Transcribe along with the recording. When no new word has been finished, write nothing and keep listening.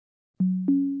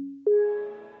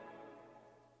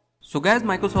So guys,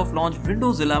 Microsoft launched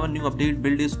Windows 11 new update.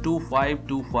 Build is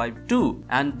 25252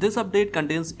 and this update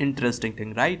contains interesting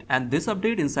thing, right? And this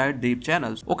update inside deep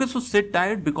channels. Okay, so sit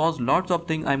tight because lots of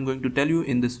things I'm going to tell you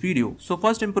in this video. So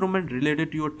first improvement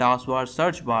related to your taskbar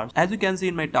search bar. As you can see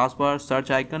in my taskbar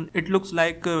search icon, it looks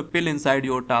like a pill inside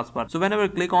your taskbar. So whenever you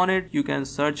click on it, you can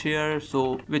search here,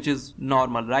 so which is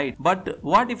normal, right? But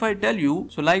what if I tell you,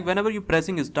 so like whenever you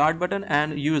pressing start button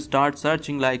and you start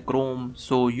searching like Chrome,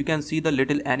 so you can see the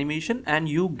little animation and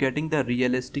you getting the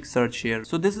realistic search here.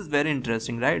 So this is very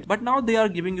interesting, right? But now they are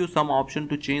giving you some option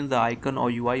to change the icon or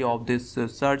UI of this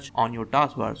search on your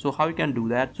taskbar. So how you can do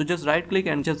that? So just right click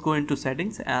and just go into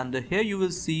settings, and here you will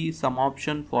see some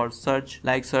option for search,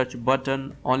 like search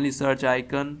button, only search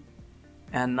icon,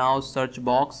 and now search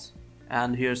box,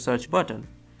 and here search button.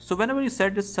 So whenever you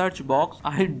set this search box,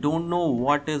 I don't know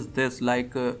what is this,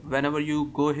 like whenever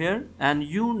you go here and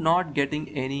you not getting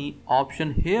any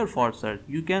option here for search.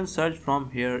 You can search from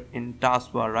here in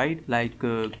taskbar, right? Like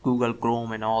Google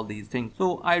Chrome and all these things.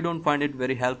 So I don't find it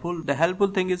very helpful. The helpful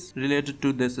thing is related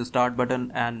to this start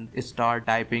button and start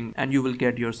typing, and you will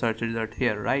get your search result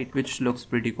here, right? Which looks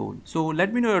pretty cool. So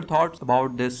let me know your thoughts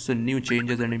about this new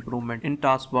changes and improvement in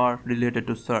taskbar related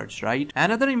to search, right?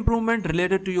 Another improvement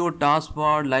related to your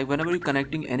taskbar, like whenever you're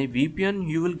connecting any VPN,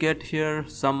 you will get here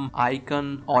some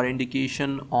icon or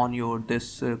indication on your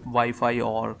this Wi-Fi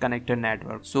or connected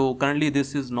network. So currently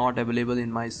this is not available in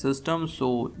my system,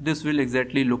 so this will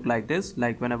exactly look like this.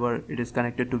 Like whenever it is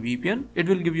connected to VPN, it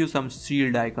will give you some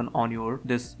shield icon on your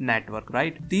this network,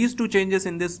 right? These two changes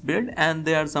in this build, and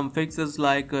there are some fixes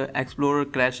like Explorer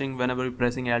crashing whenever you're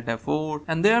pressing Alt F4,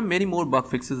 and there are many more bug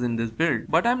fixes in this build,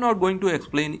 but I'm not going to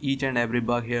explain each and every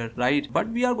bug here, right? But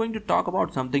we are going to talk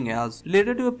about something else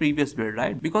related to a previous build,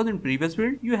 right? Because in previous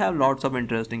build you have lots of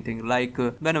interesting things, like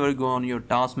whenever you go on your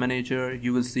task manager,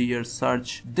 you will see your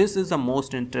search. This is the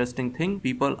most interesting thing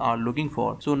people are looking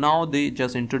for. So now they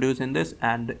just introduce in this,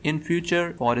 and in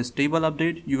future for a stable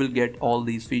update you will get all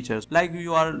these features. Like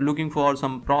you are looking for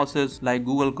some process like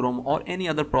Google Chrome or any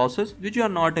other process which you are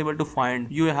not able to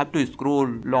find, you have to scroll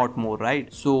lot more,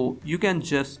 right? So you can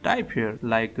just type here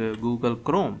like Google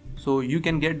Chrome, so you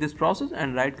can get this process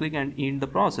and right click and end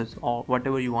the process, or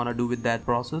whatever you want to do with that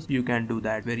process, you can do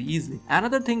that very easily.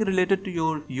 Another thing related to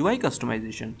your UI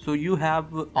customization, so you have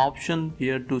option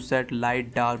here to set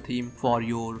light dark theme for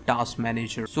your task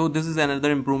manager. So this is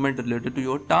another improvement related to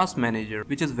your task manager,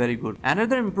 which is very good.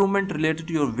 Another improvement related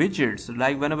to your widgets,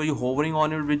 like whenever you're hovering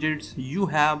on your widgets, you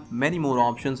have many more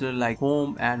options here like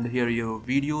home, and here your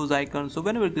videos icon. So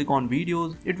whenever you click on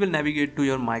videos, it will navigate to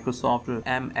your Microsoft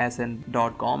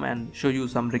msn.com and show you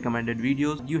some recommended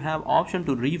videos. You have option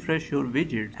to refresh your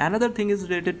widget. Another thing is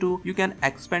related to you can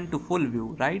expand to full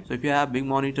view, right? So if you have big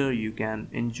monitor, you can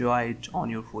enjoy it on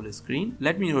your full screen.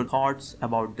 Let me know your thoughts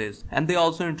about this. And they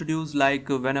also introduce like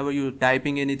whenever you're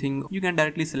typing anything, you can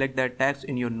directly select that text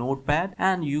in your notepad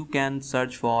and you can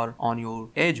search for on your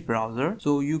Edge browser.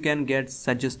 So you can get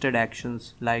suggested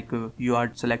actions, like you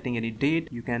are selecting any date,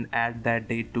 you can add that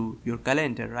date to your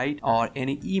calendar, right? Or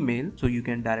any email, so you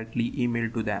can directly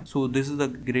email to them. So this is a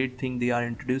great thing they are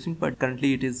introducing, but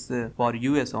currently it is for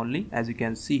US only, as you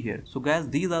can see here. So guys,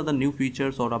 these are the new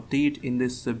features or update in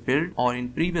this build or in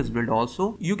previous build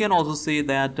also. You can also say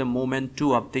that moment 2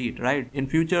 update, right? In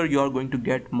future you are going to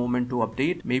get moment 2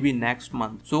 update maybe next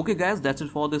month. So okay guys, that's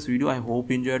it for this video. I hope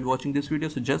you enjoyed watching this video.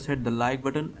 So just hit the like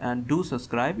button and do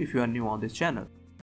subscribe if you are new on this channel.